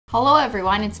Hello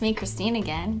everyone, it's me, Christine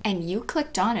again. And you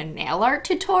clicked on a nail art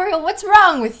tutorial? What's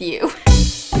wrong with you?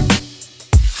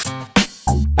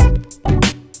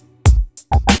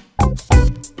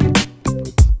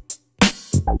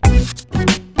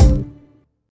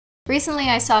 Recently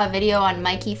I saw a video on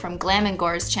Mikey from Glam &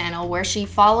 Gore's channel where she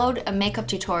followed a makeup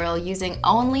tutorial using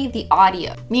only the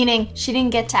audio, meaning she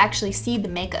didn't get to actually see the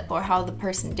makeup or how the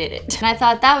person did it. And I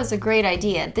thought that was a great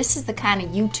idea. This is the kind of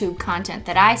YouTube content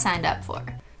that I signed up for.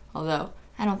 Although,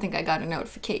 I don't think I got a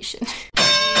notification.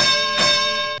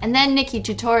 And then Nikki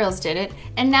Tutorials did it,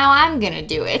 and now I'm gonna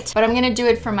do it. But I'm gonna do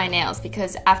it for my nails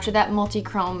because after that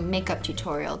multi-chrome makeup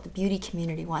tutorial, the beauty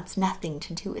community wants nothing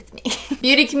to do with me.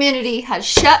 Beauty community has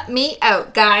shut me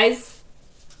out, guys.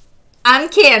 I'm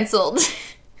canceled.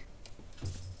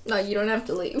 No, you don't have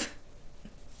to leave.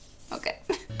 Okay.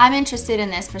 I'm interested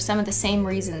in this for some of the same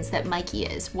reasons that Mikey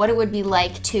is. What it would be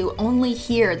like to only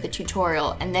hear the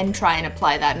tutorial and then try and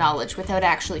apply that knowledge without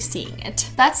actually seeing it.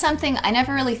 That's something I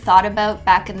never really thought about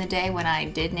back in the day when I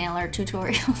did nail art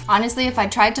tutorials. Honestly, if I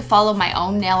tried to follow my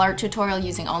own nail art tutorial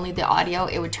using only the audio,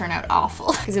 it would turn out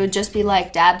awful. Because it would just be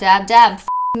like dab, dab, dab.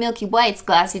 Milky Whites,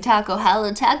 glassy taco,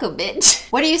 hello taco, bitch.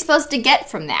 What are you supposed to get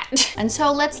from that? And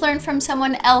so let's learn from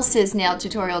someone else's nail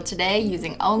tutorial today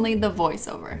using only the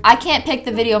voiceover. I can't pick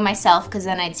the video myself because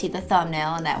then I'd see the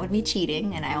thumbnail and that would be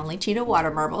cheating, and I only cheat at water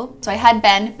marble. So I had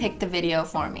Ben pick the video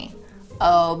for me.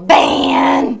 Oh,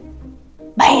 Ben!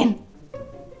 Ben!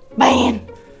 Ben!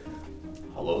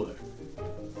 Hello there.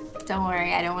 Don't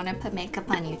worry, I don't want to put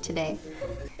makeup on you today.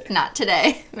 Not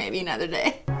today, maybe another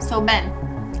day. So Ben,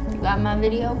 got my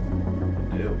video?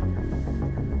 I do.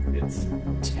 It's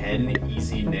 10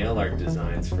 easy nail art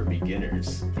designs for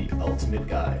beginners, the ultimate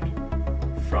guide.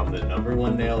 From the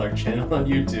 #1 nail art channel on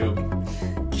YouTube,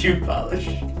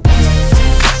 Cutepolish.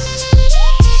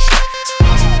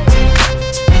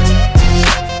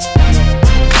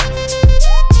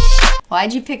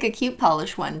 Why'd you pick a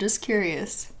Cutepolish one? Just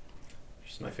curious.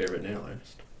 She's my favorite nail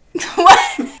artist.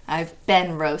 What? I've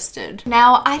been roasted.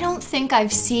 Now, I don't think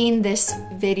I've seen this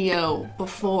video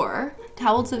before.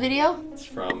 How old's the video? It's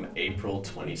from April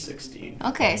 2016.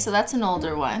 Okay, so that's an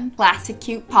older one. Classic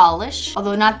Cutepolish.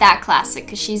 Although not that classic,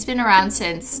 because she's been around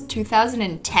since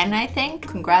 2010, I think.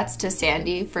 Congrats to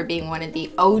Sandy for being one of the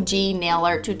OG nail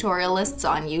art tutorialists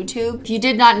on YouTube. If you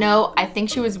did not know, I think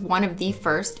she was one of the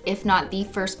first, if not the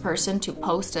first person to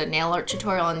post a nail art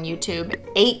tutorial on YouTube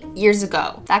 8 years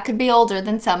ago. That could be older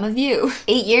than some of you.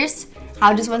 8 years?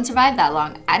 How does one survive that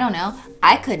long? I don't know.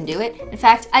 I couldn't do it. In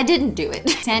fact, I didn't do it.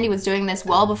 Sandy was doing this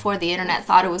well before the internet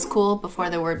thought it was cool,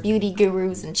 before there were beauty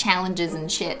gurus and challenges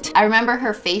and shit. I remember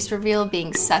her face reveal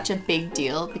being such a big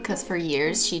deal because for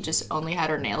years she just only had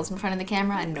her nails in front of the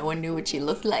camera and no one knew what she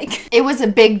looked like. It was a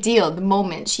big deal the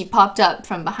moment she popped up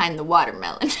from behind the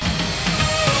watermelon.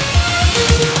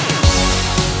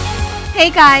 Hey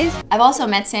guys! I've also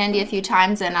met Sandy a few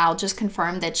times and I'll just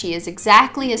confirm that she is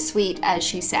exactly as sweet as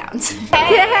she sounds.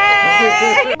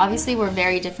 Yay! Obviously we're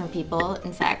very different people,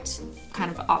 in fact, kind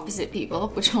of opposite people,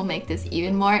 which will make this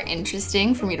even more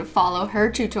interesting for me to follow her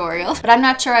tutorial. But I'm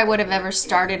not sure I would have ever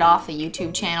started off a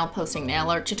YouTube channel posting nail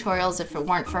art tutorials if it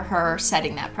weren't for her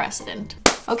setting that precedent.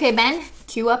 Okay, Ben,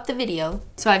 cue up the video.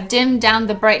 So I've dimmed down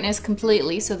the brightness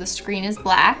completely so the screen is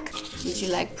black. Would you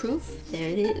like proof? There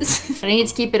it is. But I need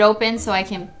to keep it open so I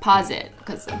can pause it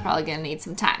because I'm probably gonna need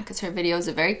some time because her videos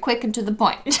are very quick and to the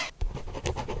point.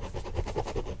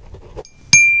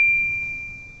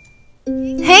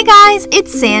 Hey guys,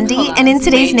 it's Sandy, and in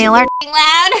today's nail art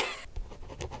loud.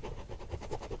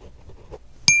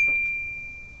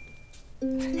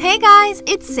 Hey guys,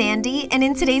 it's Sandy, and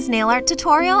in today's nail art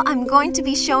tutorial, I'm going to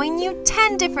be showing you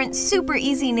 10 different super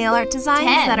easy nail art designs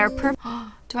that are perfect.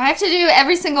 Do I have to do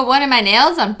every single one of my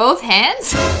nails on both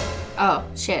hands? Oh,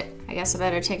 shit. I guess I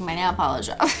better take my nail polish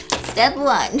off. Step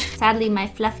 1. Sadly, my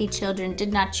fluffy children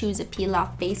did not choose a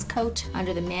peel-off base coat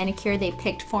under the manicure they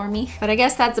picked for me. But I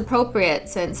guess that's appropriate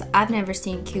since I've never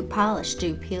seen Cutepolish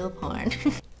do peel porn.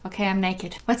 Okay, I'm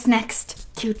naked. What's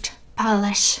next?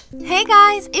 Cutepolish. Hey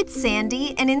guys, it's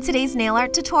Sandy, and in today's nail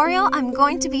art tutorial, I'm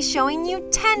going to be showing you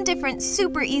 10 different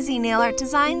super easy nail art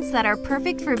designs that are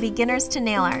perfect for beginners to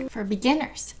nail art. For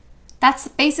beginners. That's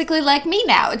basically like me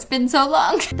now. It's been so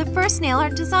long. The first nail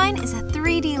art design is a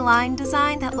 3D line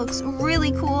design that looks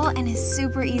really cool and is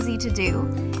super easy to do.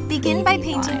 Begin by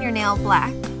painting your nail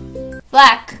black.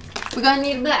 Black. We're gonna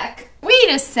need black. Wait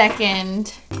a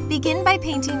second. Begin by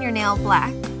painting your nail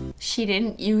black. She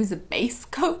didn't use a base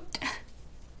coat.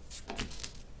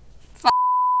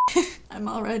 I'm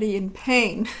already in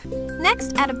pain.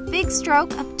 Next, add a big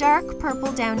stroke of dark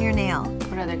purple down your nail.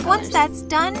 What other colors? Once that's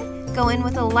done, Go in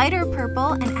with a lighter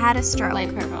purple and add a stroke.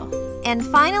 Light purple. And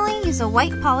finally, use a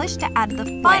white polish to add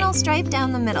the final stripe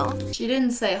down the middle. She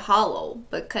didn't say hollow,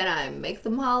 but can I make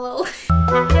them hollow?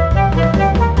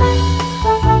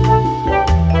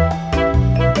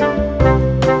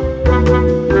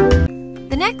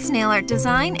 The next nail art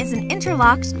design is an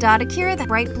interlocked dotacure with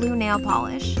bright blue nail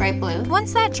polish. Bright blue.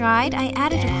 Once that dried, I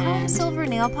added a chrome silver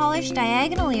nail polish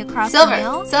diagonally across the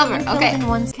nail. Silver, and filled okay. in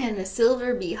one. Can the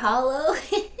silver be hollow?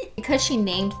 Because she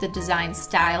named the design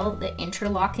style the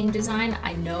interlocking design,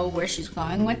 I know where she's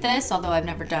going with this, although I've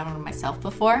never done one myself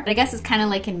before. But I guess it's kind of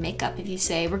like in makeup. If you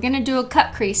say, we're gonna do a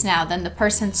cut crease now, then the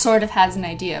person sort of has an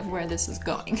idea of where this is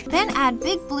going. Then add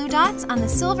big blue dots on the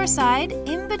silver side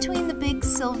in between the big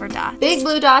silver dots. Big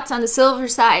blue dots on the silver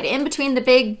side, in between the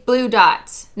big blue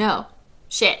dots. No.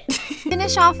 Shit.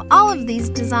 Finish off all of these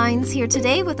designs here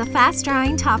today with a fast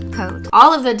drying top coat.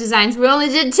 All of the designs, we only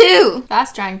did 2.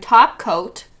 Fast drying top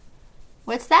coat.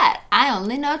 What's that? I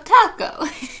only know taco.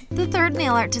 The third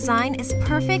nail art design is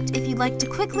perfect if you'd like to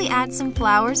quickly add some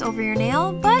flowers over your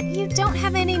nail, but you don't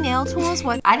have any nail tools.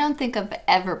 I don't think I've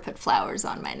ever put flowers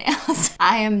on my nails.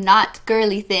 I am not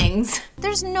girly things.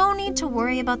 There's no need to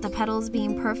worry about the petals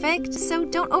being perfect, so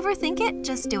don't overthink it,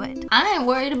 just do it. I ain't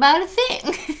worried about a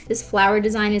thing. This flower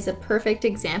design is a perfect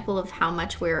example of how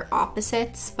much we're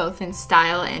opposites, both in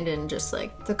style and in just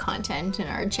like the content in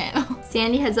our channel.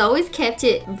 Sandy has always kept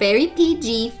it very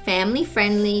PG, family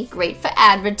friendly, great for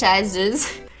advertisers.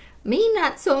 Me,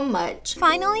 not so much.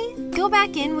 Finally, go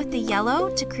back in with the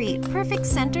yellow to create perfect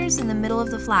centers in the middle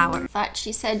of the flower. Thought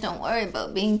she said don't worry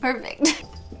about being perfect.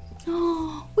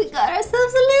 Oh, we got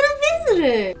ourselves a little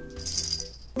visitor.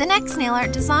 The next nail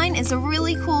art design is a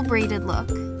really cool braided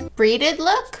look. Braided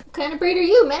look? What kind of braid are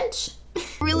you, Mitch?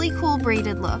 Really cool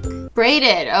braided look.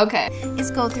 Braided, okay.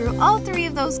 Is go through all 3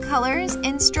 of those colors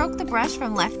and stroke the brush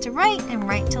from left to right and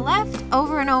right to left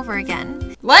over and over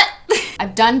again. What?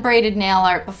 I've done braided nail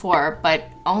art before, but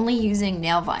only using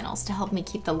nail vinyls to help me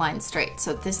keep the line straight,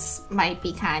 so this might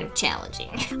be kind of challenging.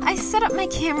 I set up my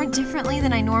camera differently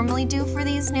than I normally do for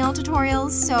these nail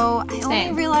tutorials, so I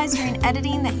only realized during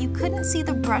editing that you couldn't see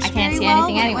the brush very well.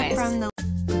 I can't see anything anyways. From the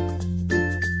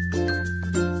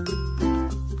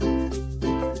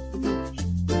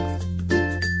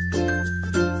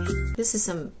This is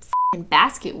some f***ing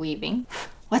basket weaving.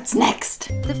 What's next?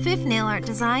 The 5th nail art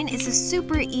design is a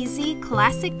super easy,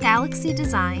 classic galaxy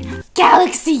design.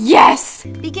 Galaxy, yes!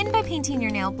 Begin by painting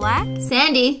your nail black.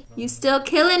 Sandy, you still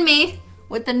killing me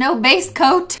with the no base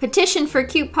coat. Petition for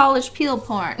Cutepolish peel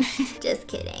porn. Just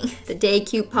kidding. The day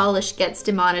Cutepolish gets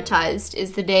demonetized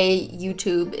is the day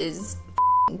YouTube is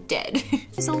dead.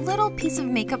 Use a little piece of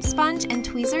makeup sponge and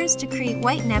tweezers to create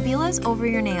white nebulas over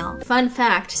your nail. Fun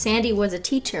fact, Sandy was a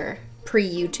teacher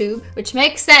pre-YouTube, which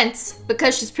makes sense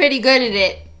because she's pretty good at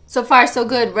it. So far, so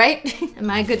good, right? Am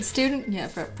I a good student? Yeah,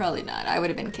 probably not. I would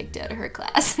have been kicked out of her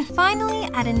class. Finally,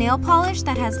 add a nail polish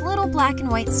that has little black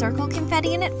and white circle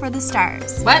confetti in it for the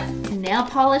stars. What? Nail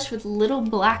polish with little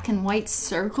black and white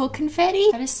circle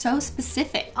confetti? That is so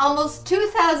specific. Almost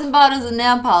 2,000 bottles of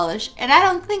nail polish, and I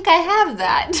don't think I have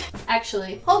that.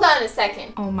 Actually, hold on a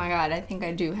second. Oh my god, I think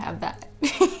I do have that.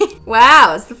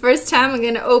 Wow, it's the first time I'm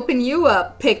gonna open you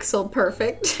up, Pixel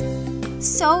Perfect.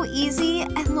 So easy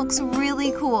and looks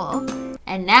really cool.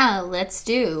 And now let's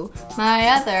do my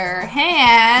other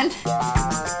hand.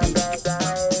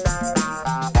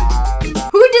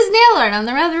 Who does nail art on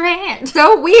their other hand?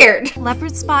 So weird.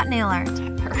 Leopard spot nail art.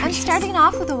 I'm starting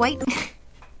off with a white...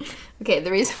 Okay,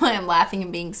 the reason why I'm laughing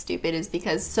and being stupid is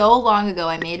because so long ago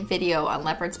I made a video on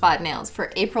leopard spot nails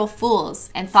for April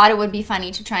Fools and thought it would be funny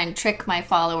to try and trick my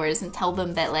followers and tell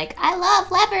them that, like, I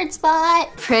love leopard spot.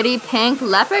 Pretty pink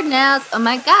leopard nails. Oh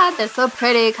my god, they're so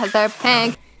pretty because they're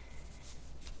pink.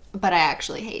 But I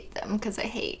actually hate them because I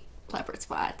hate leopard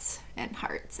spots and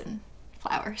hearts and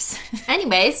flowers.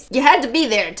 Anyways, you had to be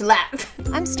there to laugh.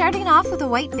 I'm starting off with a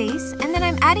white base, and then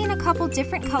I'm adding a couple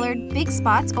different colored big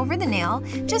spots over the nail,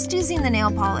 just using the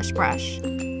nail polish brush.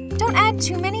 Don't add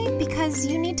too many because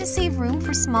you need to save room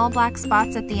for small black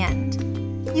spots at the end.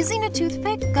 Using a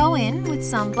toothpick, go in with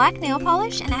some black nail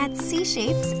polish and add C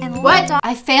shapes and what?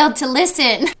 I failed to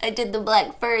listen. I did the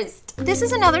black first. This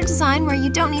is another design where you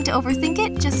don't need to overthink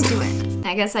it, just do it.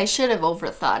 I guess I should have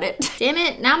overthought it. Damn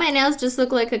it, now my nails just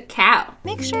look like a cow.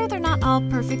 Make sure they're not all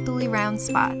perfectly round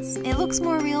spots. It looks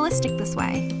more realistic this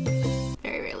way.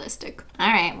 Very realistic.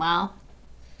 Alright, well,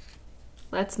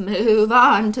 let's move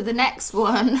on to the next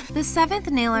one. The 7th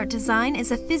nail art design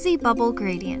is a fizzy bubble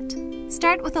gradient.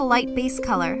 Start with a light base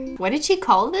color. What did she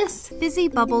call this? Fizzy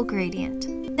bubble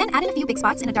gradient. Then add in a few big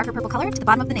spots in a darker purple color to the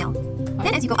bottom of the nail.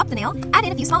 Then as you go up the nail, add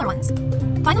in a few smaller ones.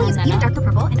 Finally use an even darker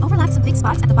purple and overlap some big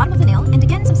spots at the bottom of the nail, and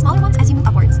again some smaller ones as you move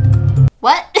upwards.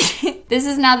 What? This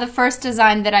is now the first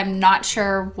design that I'm not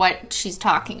sure what she's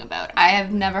talking about. I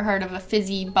have never heard of a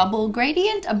fizzy bubble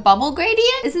gradient. A bubble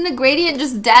gradient? Isn't a gradient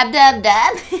just dab, dab,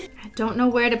 dab? I don't know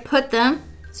where to put them,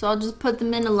 so I'll just put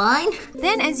them in a line.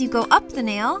 Then as you go up the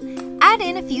nail, add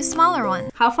in a few smaller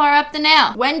ones. How far up the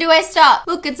nail? When do I stop?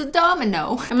 Look, it's a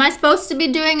domino. Am I supposed to be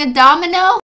doing a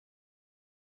domino?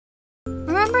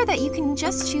 Remember that you can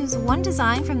just choose one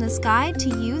design from this guide to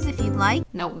use if you'd like.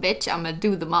 No, bitch, I'm gonna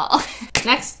do them all.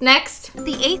 Next.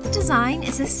 The 8th design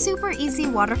is a super easy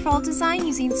waterfall design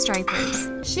using stripers.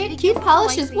 Shit,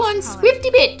 Cutepolish is one swifty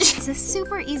bitch. It's a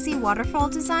super easy waterfall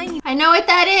design. I know what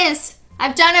that is.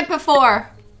 I've done it before.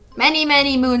 Many,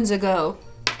 many moons ago.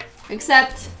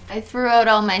 Except I threw out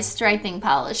all my striping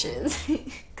polishes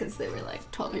because they were like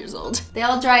 12 years old. They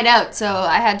all dried out, so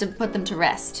I had to put them to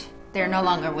rest. They're no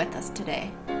longer with us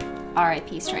today.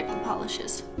 R.I.P. striping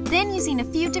polishes. Then using a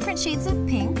few different shades of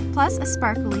pink plus a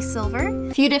sparkly silver.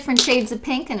 A few different shades of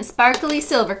pink and a sparkly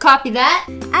silver. Copy that.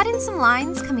 Add in some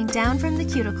lines coming down from the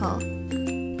cuticle.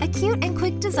 A cute and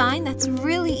quick design that's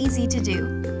really easy to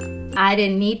do. I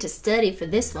didn't need to study for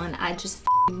this one. I just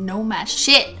know my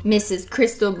shit, Mrs.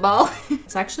 Crystal Ball.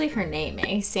 It's actually her name,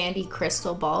 eh? Sandy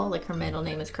Crystal Ball. Like her middle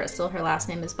name is Crystal, her last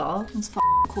name is Ball. It's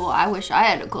cool. I wish I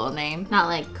had a cool name. Not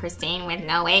like Christine with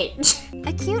no H.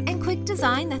 A cute and quick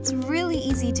design that's really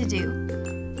easy to do.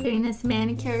 Doing this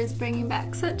manicure is bringing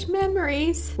back such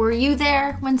memories. Were you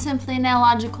there when Simply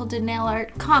Nailogical did nail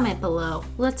art? Comment below.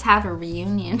 Let's have a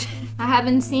reunion. I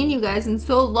haven't seen you guys in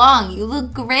so long. You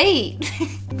look great.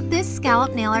 This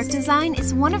scallop nail art design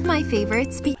is one of my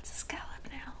favorites. What's a scallop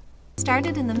nail?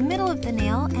 Started in the middle of the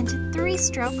nail and to 3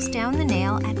 strokes down the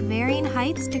nail at varying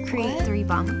heights to create 3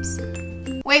 bumps.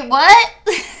 Wait, what?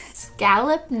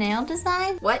 Scallop nail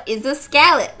design? What is a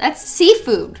scallop? That's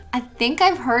seafood. I think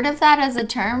I've heard of that as a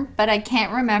term, but I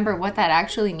can't remember what that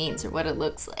actually means or what it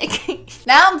looks like.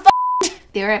 Now I'm f***ed.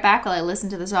 Be right back while I listen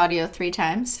to this audio 3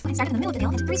 times. Started in the middle of the nail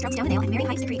and to 3 strokes down the nail at varying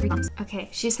heights to create 3 bumps. Okay,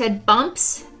 she said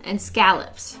bumps and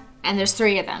scallops, and there's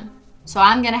 3 of them. So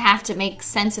I'm gonna have to make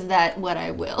sense of that what I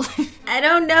will. I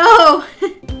don't know.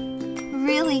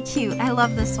 Really cute. I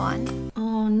love this one.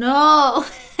 Oh no.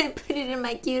 I put it in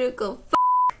my cuticle.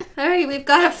 Alright, we've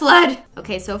got a flood.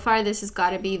 Okay, so far this has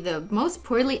got to be the most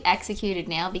poorly executed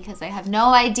nail because I have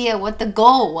no idea what the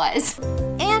goal was.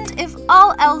 And if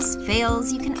all else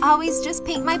fails, you can always just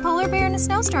paint my polar bear in a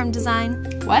snowstorm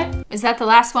design. What? Is that the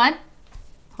last one?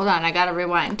 Hold on, I gotta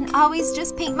rewind. And always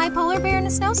just paint my polar bear in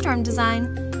a snowstorm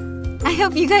design. I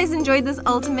hope you guys enjoyed this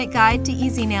ultimate guide to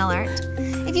easy nail art.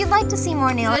 If you'd like to see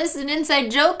more nail art... Is this an inside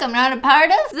joke I'm not a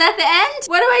part of? Is that the end?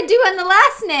 What do I do on the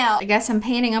last nail? I guess I'm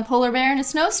painting a polar bear in a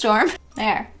snowstorm.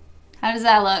 There. How does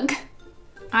that look?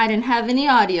 I didn't have any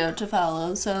audio to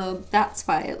follow, so that's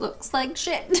why it looks like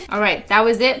shit. Alright, that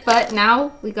was it, but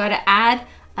now we gotta add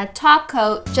a top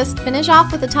coat. Just finish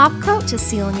off with a top coat to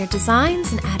seal in your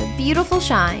designs and add a beautiful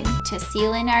shine. To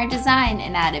seal in our design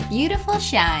and add a beautiful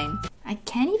shine. I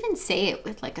can't even say it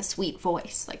with like a sweet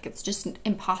voice. Like it's just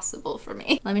impossible for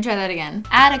me. Let me try that again.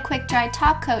 Add a quick dry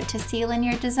top coat to seal in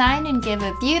your design and give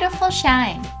a beautiful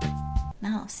shine.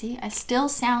 No, see, I still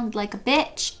sound like a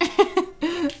bitch.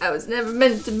 I was never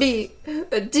meant to be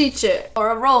a teacher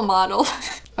or a role model.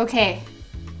 Okay,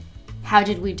 how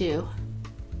did we do?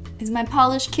 Is my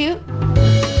polish cute?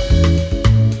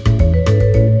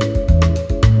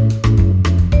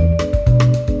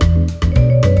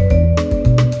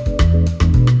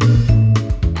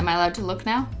 To look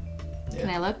now? Yeah. Can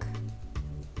I look?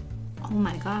 Oh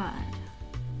my god.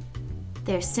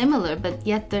 They're similar, but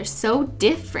yet they're so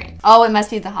different. Oh, it must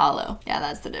be the holo. Yeah,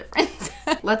 that's the difference.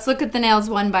 Let's look at the nails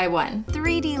one by one.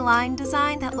 3D line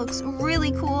design that looks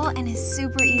really cool and is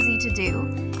super easy to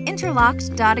do.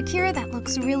 Interlocked dotacure that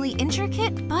looks really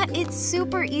intricate, but it's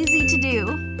super easy to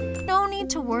do. No need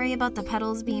to worry about the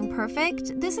petals being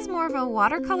perfect. This is more of a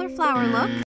watercolor flower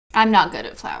look. I'm not good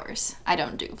at flowers. I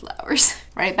don't do flowers.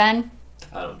 Right, Ben?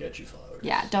 I don't get you flowers.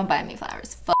 Yeah, don't buy me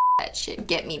flowers. Fuck that shit.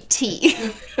 Get me tea.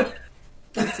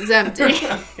 This is empty.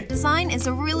 Design is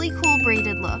a really cool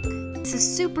braided look. It's a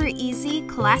super easy,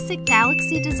 classic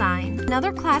galaxy design.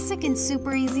 Another classic and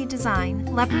super easy design,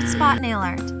 leopard spot nail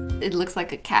art. It looks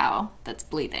like a cow that's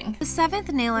bleeding. The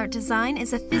 7th nail art design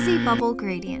is a fizzy bubble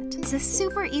gradient. It's a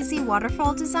super easy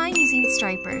waterfall design using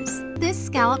stripers. This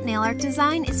scallop nail art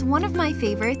design is one of my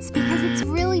favorites because it's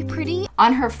really pretty.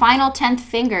 On her final 10th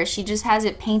finger, she just has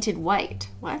it painted white.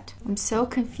 What? I'm so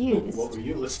confused. What were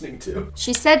you listening to?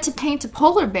 She said to paint a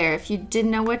polar bear if you didn't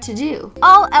know what to do.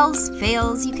 All else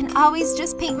fails, you can always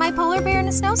just paint my polar bear in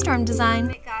a snowstorm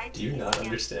design. Do you not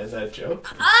understand that joke?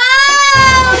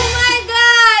 Oh my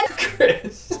god!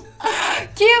 Chris.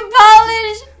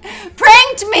 Cutepolish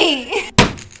pranked me!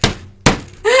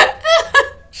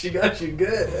 She got you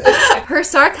good. Her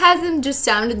sarcasm just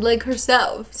sounded like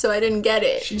herself, so I didn't get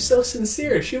it. She's so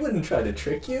sincere. She wouldn't try to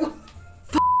trick you.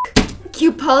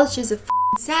 Cutepolish is a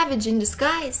savage in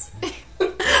disguise.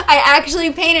 I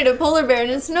actually painted a polar bear in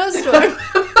a snowstorm.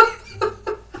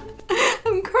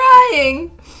 I'm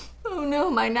crying. Oh no,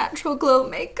 my natural glow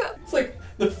makeup. It's like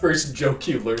the first joke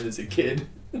you learned as a kid.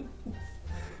 I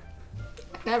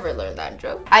never learned that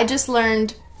joke. I just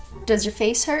learned, does your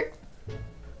face hurt?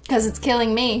 Because it's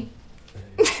killing me.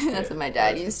 That's what my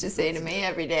dad used to say to me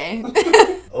every day.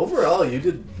 Overall, you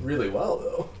did really well,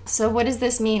 though. So what does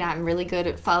this mean? I'm really good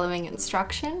at following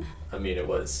instruction? I mean, it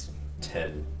was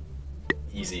 10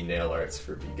 easy nail arts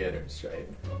for beginners, right?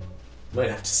 Might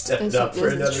have to step it up for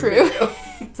another video.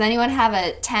 Does anyone have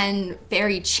a 10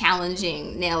 very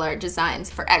challenging nail art designs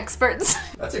for experts?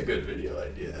 That's a good video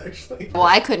idea, actually. Well,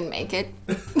 I couldn't make it.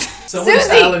 Someone's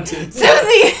talented.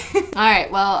 Susie!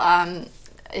 Alright, well,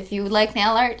 if you like nail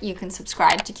art, you can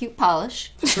subscribe to Cutepolish.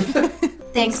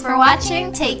 Thanks for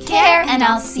watching, take care, and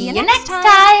I'll see you next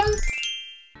time!